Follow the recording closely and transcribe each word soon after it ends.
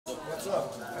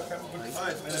Hi,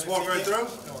 just walk right through.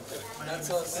 That's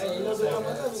us.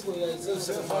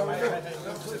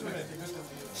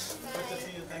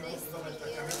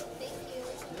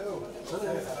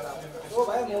 ओ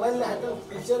भाई mobile में हाथ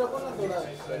पीछे रखो ना थोड़ा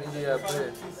जी आप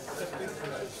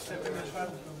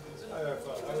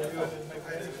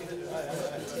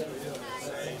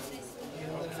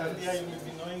Sandhya, you will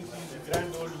be knowing she is a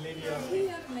grand old lady of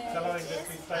color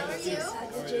industry stylist.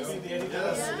 She's the editor.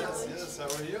 Yes, how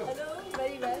are you? Hello,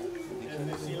 very well. And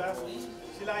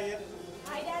Sheila here.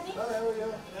 Hi, Daddy. How are you?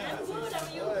 I'm good. How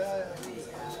are you?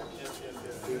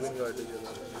 even got it.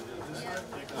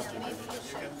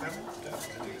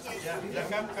 Yeah,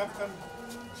 come.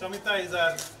 Shamita is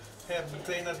our hair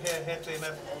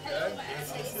trainer. Hello,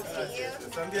 nice to meet you.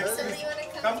 Sandhya, So you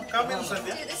want to come in,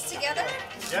 Sandhya. do this together?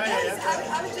 Yeah.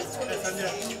 I was just doing Sandhya,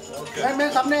 मैं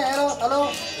सामने hello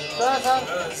sir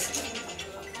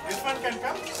this one can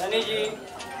come. Sunny ji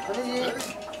Sunny ji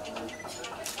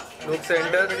look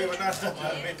center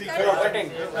Waiting for cutting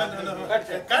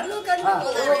cut. Look at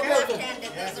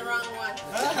left-handed. There's the wrong one.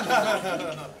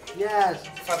 No. Yes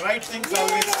For right things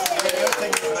always,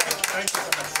 everything is right. Thank you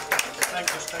so much.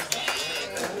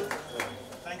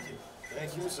 Thank you.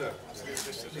 Thank you, sir.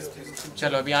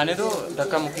 चलो अभी आने दो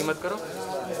धक्का मुक्की मत करो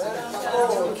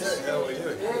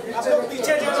आप लोग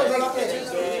पीछे जाओ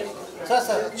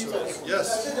सर Yes.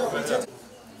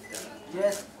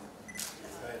 यस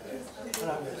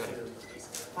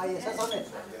आइए सर सामने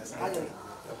आ जाइए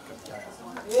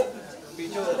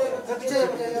पीछे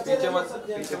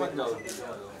मत जाओ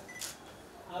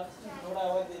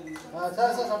सर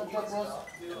सब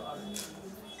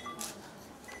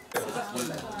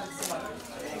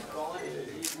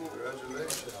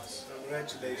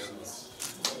Congratulations.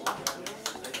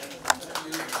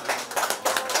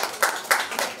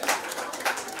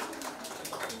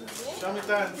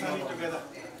 Shamita and Sunny together.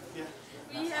 Yeah.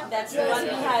 That's the one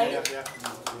behind. Yeah.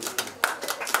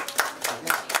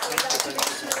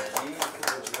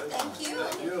 Thank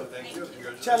you. Thank you.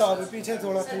 Congratulations. चलो अभी पीछे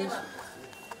थोड़ा प्लीज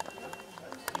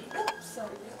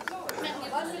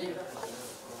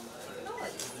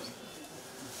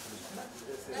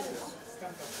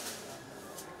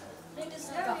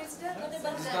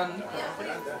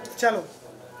चलो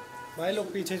भाई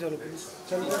लोग पीछे चलो प्लीज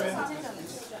चलो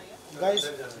गाइस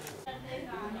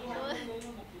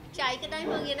चाय का टाइम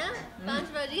हो गया ना 5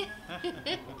 बजे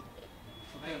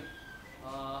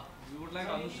We would like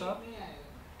Anusha.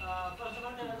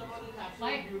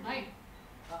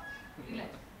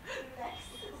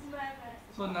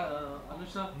 So,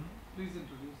 Anusha, please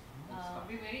introduce.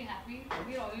 We're very happy.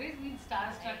 We've always been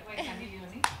starstruck by Sunny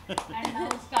Leone, and now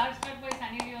starstruck by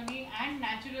Sunny Leone and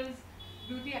Naturals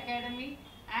Beauty Academy,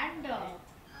 and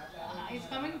is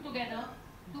coming together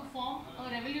to form a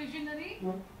revolutionary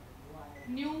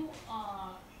new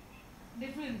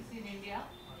difference in India.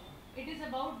 It is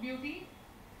about beauty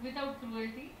without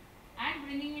cruelty and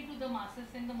bringing it to the masses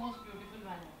in the most beautiful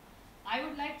manner. I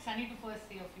would like Sunny to first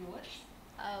say a few words.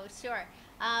 Oh, sure.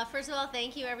 First of all,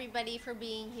 thank you everybody for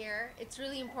being here. It's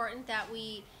really important that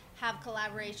we have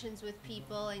collaborations with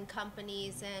people and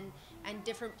companies and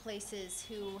different places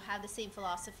who have the same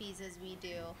philosophies as we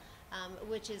do,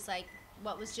 which is like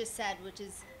what was just said, which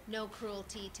is no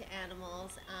cruelty to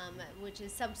animals, which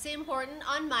is something important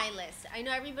on my list. I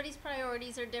know everybody's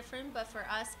priorities are different, but for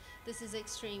us, this is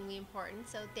extremely important.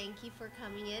 So thank you for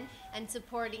coming in and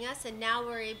supporting us. And now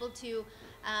we're able to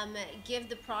give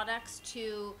the products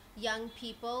to young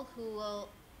people who will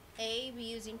A, be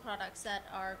using products that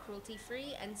are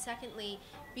cruelty-free, and secondly,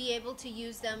 be able to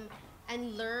use them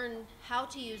and learn how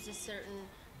to use a certain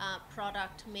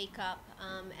product, makeup,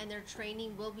 and their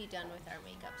training will be done with our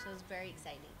makeup, so it's very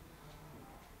exciting.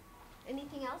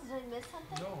 Anything else? Did I miss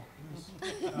something? No.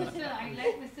 I'd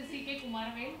like Mr. C.K.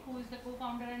 Kumaravel, who is the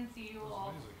co-founder and CEO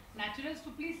of Naturals, to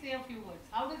please say a few words.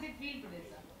 How does it feel today,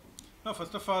 sir? No,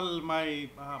 first of all, my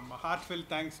heartfelt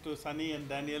thanks to Sunny and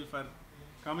Daniel for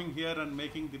coming here and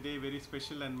making the day very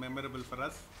special and memorable for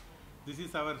us. This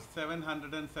is our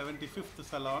 775th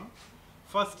salon,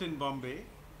 first in Bombay,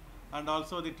 and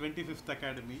also the 25th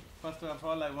Academy. First of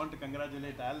all, I want to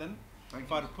congratulate Alan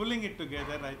for pulling it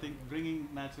together. I think bringing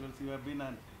Naturals, you have been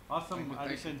an awesome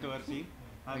addition to our team,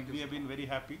 and we have been very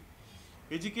happy.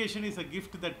 Education is a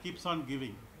gift that keeps on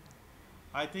giving.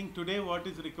 I think today what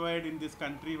is required in this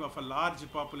country of a large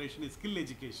population is skill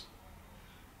education.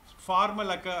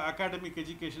 Formal academic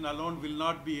education alone will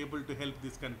not be able to help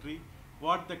this country.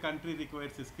 What the country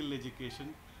requires is skill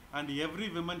education, and every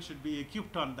woman should be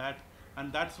equipped on that,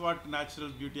 and that's what Natural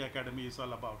Beauty Academy is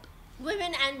all about.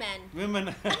 Women and men.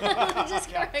 Women. Just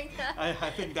Yeah. correct that. I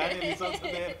think Daniel is also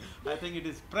there. I think it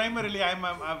is primarily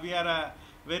we are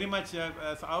very much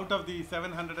out of the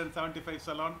 775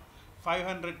 salon,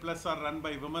 500 plus are run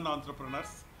by women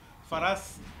entrepreneurs. For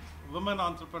us, women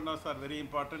entrepreneurs are very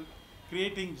important.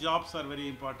 Creating jobs are very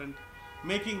important.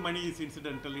 Making money is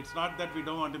incidental. It's not that we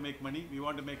don't want to make money. We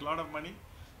want to make a lot of money,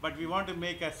 but we want to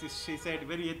make, as she said,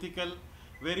 very ethical,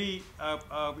 very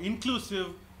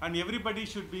inclusive, and everybody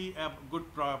should be a good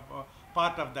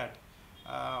part of that.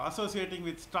 Associating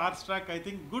with Starstruck, I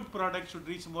think good products should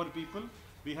reach more people.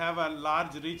 We have a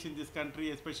large reach in this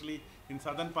country, especially in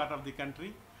southern part of the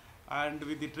country. And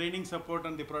with the training support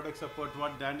and the product support,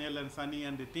 what Daniel and Sunny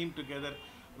and the team together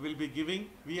will be giving,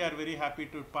 we are very happy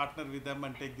to partner with them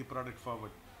and take the product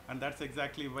forward. And that's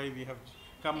exactly why we have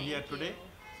come here today.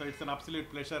 So it's an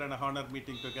absolute pleasure and an honor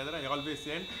meeting together. I always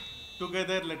say,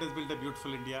 together let us build a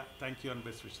beautiful India. Thank you and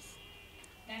best wishes.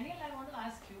 Daniel, I want to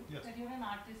ask you Yes. that you're an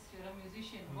artist, you're a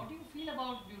musician. What do you feel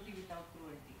about beauty without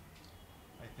cruelty?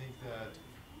 I think that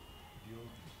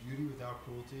beauty without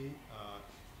cruelty,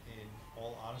 in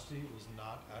all honesty, was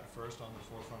not at first on the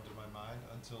forefront of my mind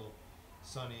until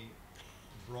Sunny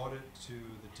brought it to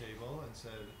the table and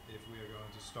said if we are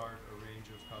going to start a range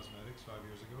of cosmetics 5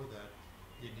 years ago that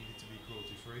it needed to be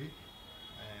cruelty free.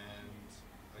 And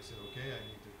I said, okay, I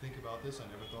need to think about this. I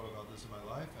never thought about this in my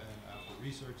life, and after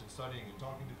research and studying and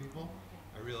talking to people,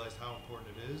 I realized how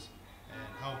important it is and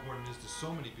how important it is to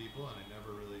so many people, and I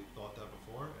never really thought that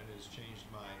before, and it has changed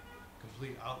my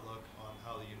complete outlook on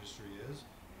how the industry is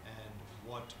and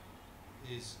what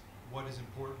is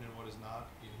important and what is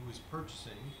not in who is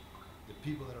purchasing. The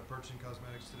people that are purchasing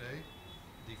cosmetics today,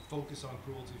 the focus on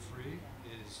cruelty-free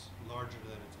is larger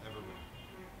than it's ever been.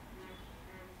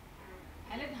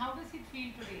 Alan, how does it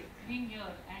feel today being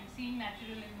here and seeing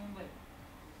natural in Mumbai?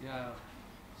 Yeah,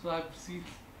 so I've seen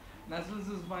Naturals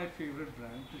is my favorite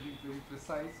brand, to be very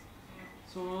precise.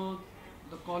 So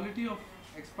the quality of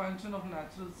expansion of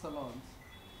natural salons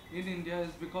in India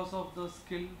is because of the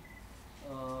skilled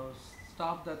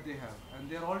staff that they have, and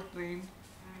they're all trained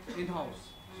in-house.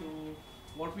 So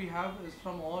what we have is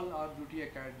from all our beauty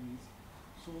academies.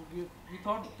 So we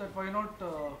thought that why not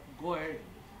go ahead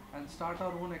and start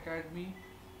our own academy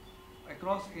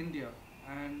across India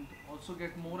and also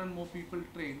get more and more people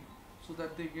trained so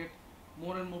that they get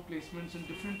more and more placements in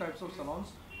different types of salons,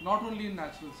 not only in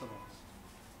natural salons.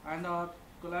 And our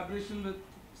collaboration with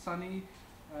Sunny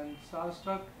and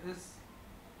Starstruck is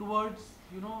towards,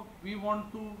 we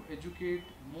want to educate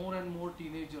more and more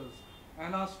teenagers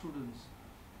and our students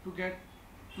to get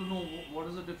to know what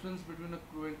is the difference between a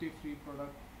cruelty-free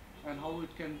product and how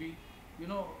it can be,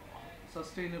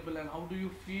 sustainable, and how do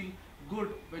you feel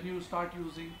good when you start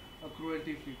using a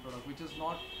cruelty-free product which is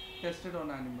not tested on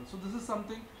animals. So this is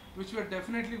something which we are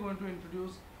definitely going to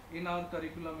introduce in our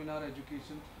curriculum, in our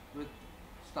education with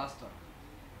Starstruck.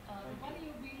 Rupali,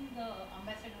 you've been the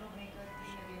ambassador of Maker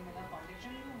Clean Again Mega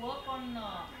Foundation. You work on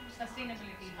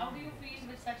sustainability. How do you feel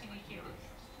with such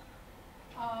initiatives?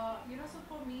 So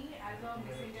for me, as a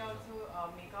Miss India also,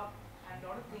 makeup and a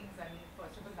lot of things,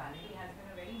 first of all, vanity has been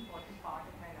a very important part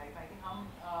of my life. I think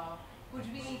कुछ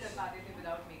भी नहीं कर पाते थे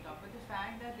without makeup, but the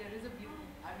fact that there is a beauty,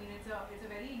 it's a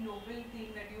very noble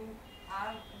thing that you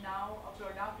have now a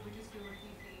product which is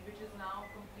cruelty free, which is now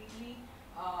completely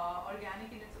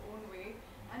organic in its own way,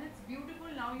 and it's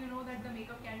beautiful. Now you know that the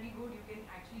makeup can be good. You can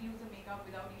actually use the makeup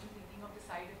without even thinking of the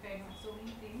side effects and so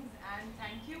many things. And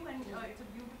thank you, and it's a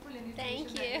beautiful initiative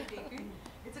that you've taken.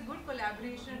 It's a good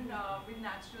collaboration with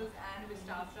Naturals and with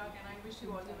Starstruck, and I wish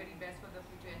you all the very best for the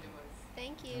future endeavors.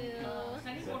 Thank you.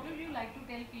 Sunny, what would you like to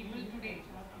tell people today,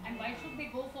 and why should they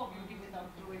go for beauty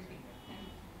without cruelty?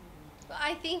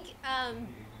 I think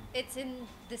it's in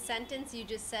the sentence you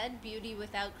just said, beauty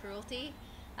without cruelty.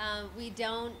 We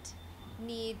don't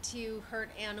need to hurt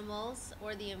animals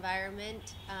or the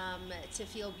environment to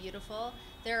feel beautiful.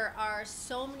 There are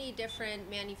so many different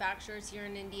manufacturers here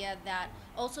in India that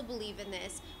also believe in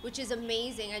this, which is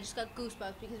amazing. I just got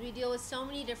goosebumps because we deal with so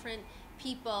many different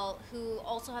people who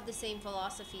also have the same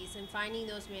philosophies, and finding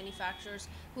those manufacturers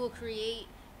who will create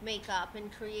makeup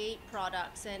and create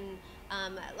products, and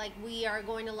like we are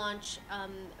going to launch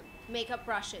makeup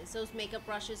brushes. Those makeup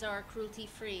brushes are cruelty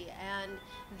free, and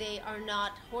they are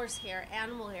not horsehair,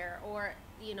 animal hair, or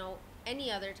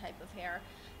any other type of hair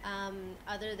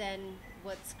other than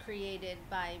what's created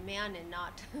by man and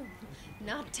not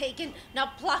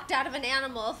plucked out of an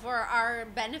animal for our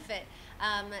benefit.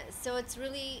 So it's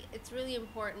really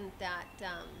important that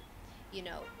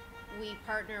we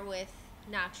partner with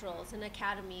Naturals, an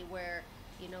academy where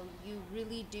you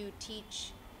really do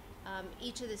teach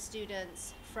each of the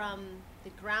students from the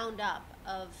ground up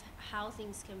of how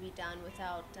things can be done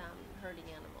without hurting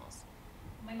animals.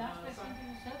 My last question to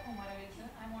you, sir, Kumaravel sir,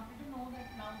 I wanted to know that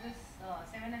now this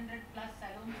 700 plus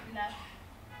salons will have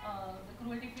the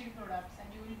cruelty-free products, and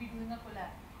you will be doing a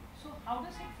collab. So how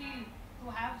does it feel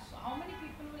to have, how many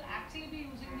people will actually be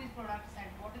using these products, and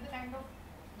what is the kind of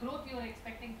growth you are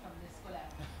expecting from this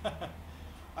collab?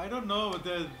 I don't know.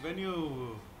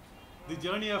 The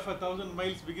journey of 1,000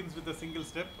 miles begins with a single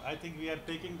step. I think we are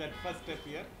taking that first step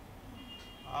here.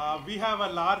 We have a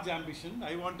large ambition.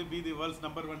 I want to be the world's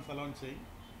 #1 salon chain,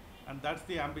 and that's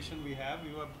the ambition we have.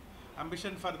 Our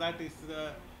ambition for that is,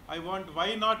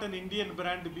 why not an Indian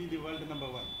brand to be the world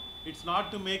 #1? It's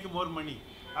not to make more money.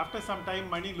 After some time,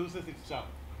 money loses its charm.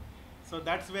 So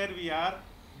that's where we are.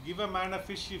 Give a man a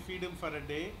fish, you feed him for a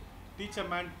day. Teach a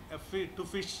man to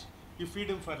fish, you feed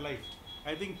him for life.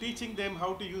 I think teaching them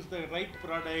how to use the right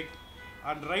product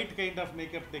and right kind of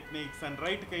makeup techniques and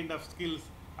right kind of skills,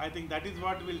 I think that is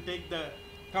what will take the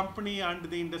company and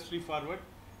the industry forward.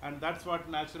 And that's what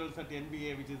Naturals at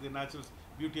NBA, which is the Naturals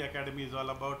Beauty Academy, is all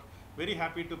about. Very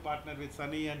happy to partner with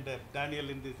Sunny and Daniel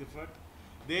in this effort.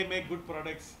 They make good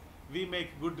products. We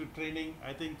make good training.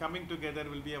 I think coming together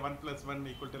will be a 1 + 1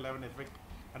 = 11 effect.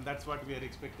 And that's what we are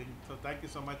expecting. So thank you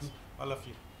so much, all of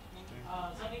you.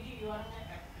 Sunny ji, you are an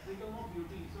epitome of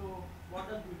beauty. So what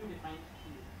does beauty define to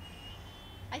you?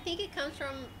 I think it comes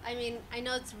from, I mean, I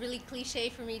know it's really cliche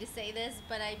for me to say this,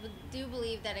 but I do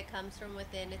believe that it comes from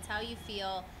within. It's how you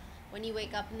feel when you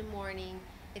wake up in the morning.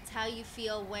 It's how you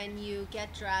feel when you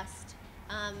get dressed.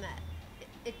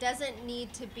 It doesn't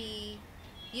need to be,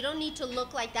 you don't need to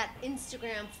look like that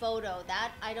Instagram photo.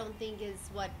 That I don't think is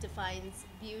what defines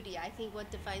beauty. I think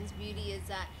what defines beauty is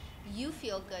that you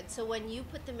feel good. So when you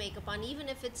put the makeup on, even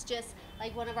if it's just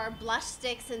like one of our blush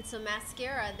sticks and some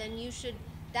mascara, then you should,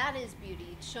 that is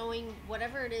beauty. Showing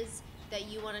whatever it is that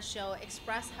you want to show,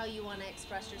 express how you want to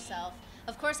express yourself.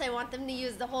 Of course, I want them to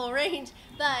use the whole range,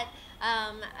 but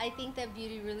I think that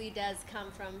beauty really does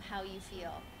come from how you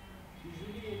feel.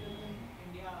 Usually in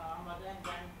India, our mother and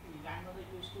grandmother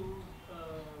used to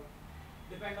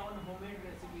depend on homemade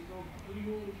recipe. So do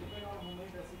you depend on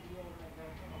homemade recipe or like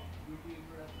that beauty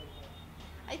products like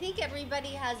that? I think everybody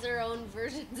has their own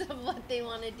versions of what they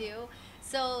want to do.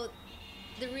 So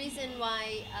the reason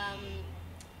why,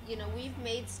 you know, we've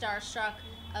made Starstruck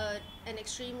an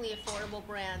extremely affordable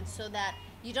brand so that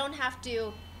you don't have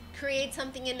to create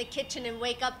something in the kitchen and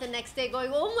wake up the next day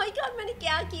going, oh my God, maine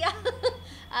kya kiya?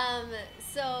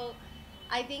 So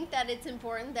I think that it's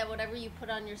important that whatever you put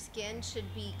on your skin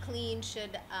should be clean,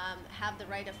 should have the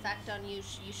right effect on you.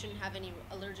 You shouldn't have any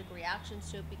allergic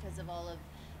reactions to it because of all of,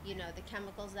 you know, the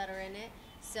chemicals that are in it.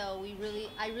 So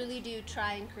I really do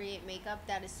try and create makeup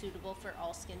that is suitable for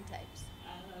all skin types.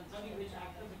 And sorry, which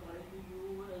actors according to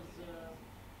you is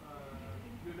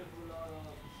beautiful or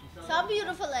सब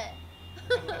beautiful है.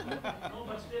 No,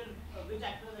 but still, which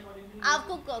actors according to you?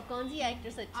 आपको कौन सी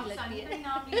actress अच्छी लगती है?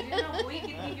 नाम लीजिए ना, वही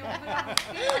कितनी क्योंकि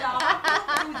उसके अलावा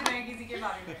पूछ रहे हैं किसी के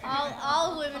बारे में. All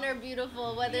women are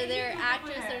beautiful, whether they're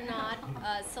actress or not,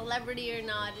 celebrity or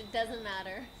not, it doesn't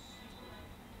matter.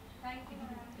 Thank you.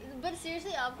 But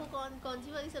seriously, आपको कौन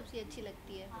सी वाली सबसे अच्छी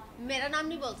लगती है? मेरा नाम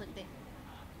नहीं बोल सकते.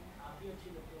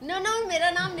 No, मेरा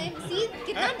नाम नहीं. See,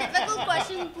 कितना difficult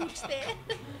question पूछते हैं.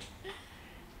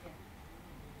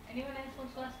 Anyone else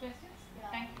wants to ask questions?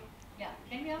 Thank you. Yeah.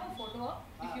 Can we have a photo up?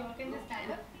 If you all can just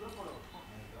stand up.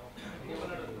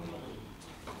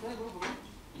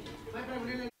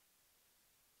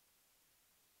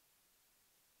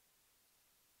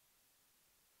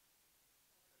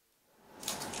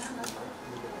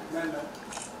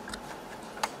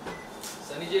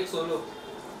 Sunny जी एक सोलो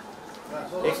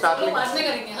एक साथ में बाद में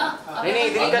करेंगे हाँ नहीं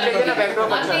इधर ही कर लेते हैं ना बैकड्रॉप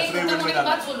बाद में एक घंटा होने के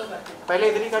बाद सोलो करते हैं पहले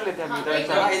इधर ही कर लेते हैं हम इधर ही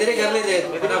कर लेते हैं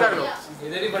इधर ही कर लो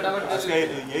इधर ही फटाफट कर लो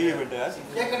यही इवेंट है यार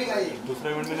क्या करेगा ये दूसरा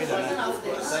इवेंट में नहीं जाना है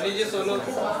सनी जी सोलो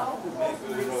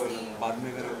बाद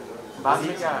में करो बाद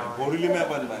में क्या बोरीली में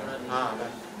अपन भाई हां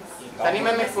सनी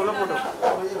मैम एक सोलो फोटो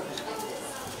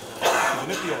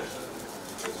मैंने किया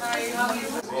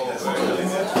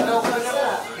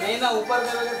नहीं ना ऊपर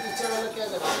करोगे पीछे वाला क्या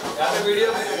करोगे यहाँ पे वीडियो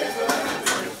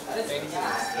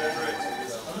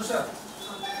अनुषा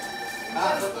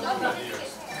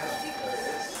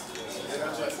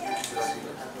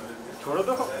छोड़ो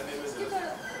तो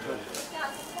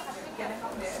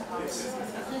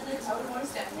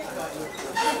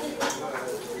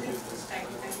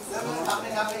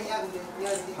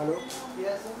हेलो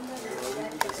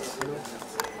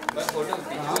बस फोटो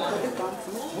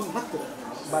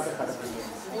बात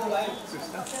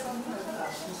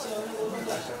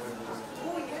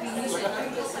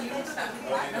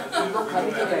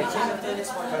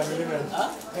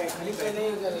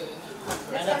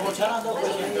मैंने पूछा ना तो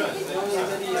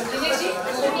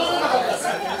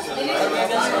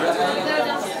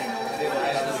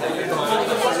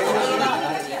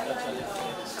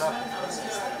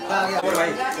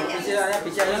भाई पीछे आ जा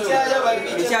पीछे आ जा भाई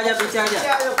पीछे आ जा पीछे आ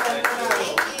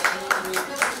जा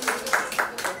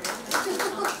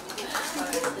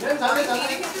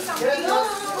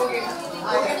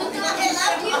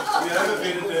You have to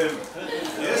feed it to him.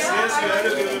 Yes, yes, you have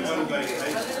to give him one bite.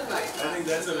 I think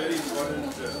that's a very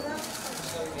important.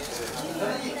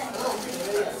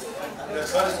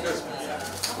 That's what is good.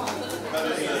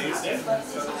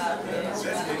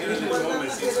 Let's make it a little more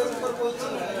messy.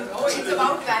 Oh, it's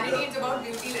about vanity, it's about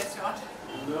beauty restaurant.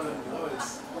 No,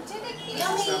 it's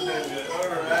sometimes good. All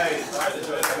right.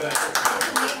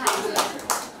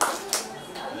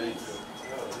 Thank you.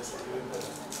 Oh, this is good.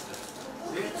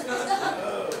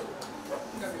 Oh.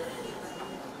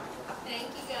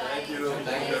 Thank you.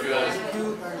 Thank you, everyone.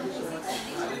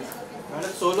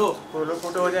 Madam solo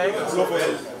photo हो जाएगा So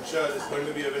well, I'm sure it's going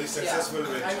to be a very successful I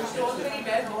venture. was told very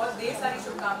well, बहुत ढेर सारी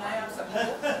शुभकामनाएं आप सबको,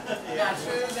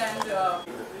 naturals and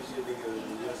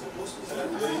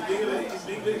He's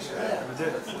being very shy.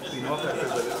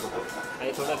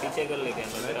 भाई थोड़ा पीछे कर ले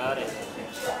कैमरा आ रहे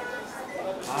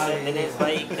हैं दिनेश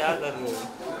भाई क्या कर रहे हो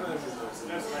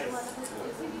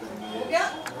हो गया?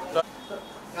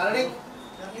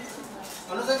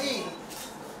 अनुसा जी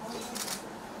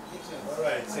All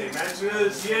right, say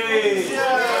naturals, yay!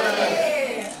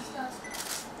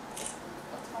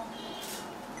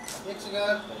 एक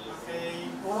सिगार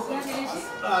हो गया दिनेश जी?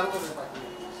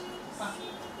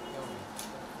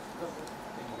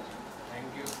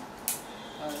 Thank you.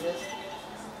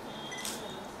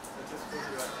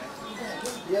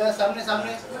 ये सामने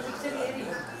सामने पिक्चर ले रही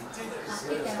हूँ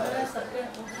आपके कैमरा सबके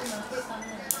आपके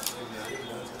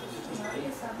सामने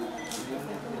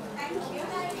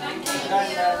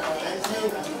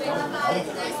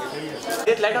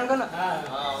लाइट ऑन करना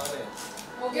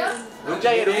हो गया? रुक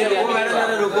जाइए रुको मैडम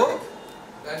जरा रुको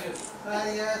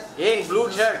यस ये ब्लू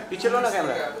शर्ट पीछे लो ना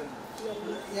कैमरा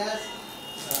यस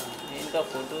इनका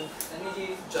photo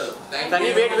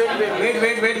Sunny wait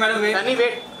madam wait Sunny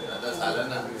wait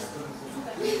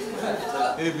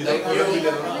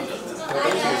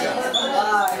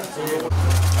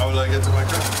How will I get to my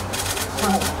car?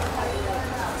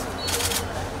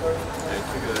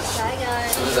 Bye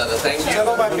guys. Thank you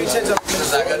चलो भाई पीछे चलो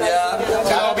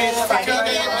चलो अभी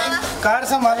कार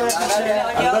संभालो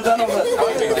अंदर जाना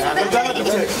अंदर जाना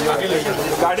पीछे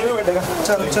गाड़ी में बैठेगा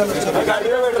चलो चलो चलो गाड़ी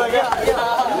में बैठ रहा क्या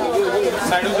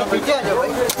साइड में पीछे आ जाओ भाई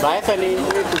bye Sunny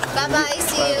Bye bye.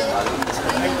 See you.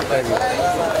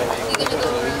 You're gonna go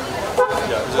around.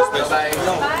 Yeah, just basically.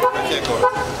 No, I can't go.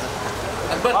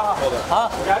 हाँ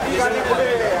गाड़ी पुढे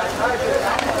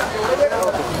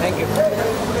थैंक यू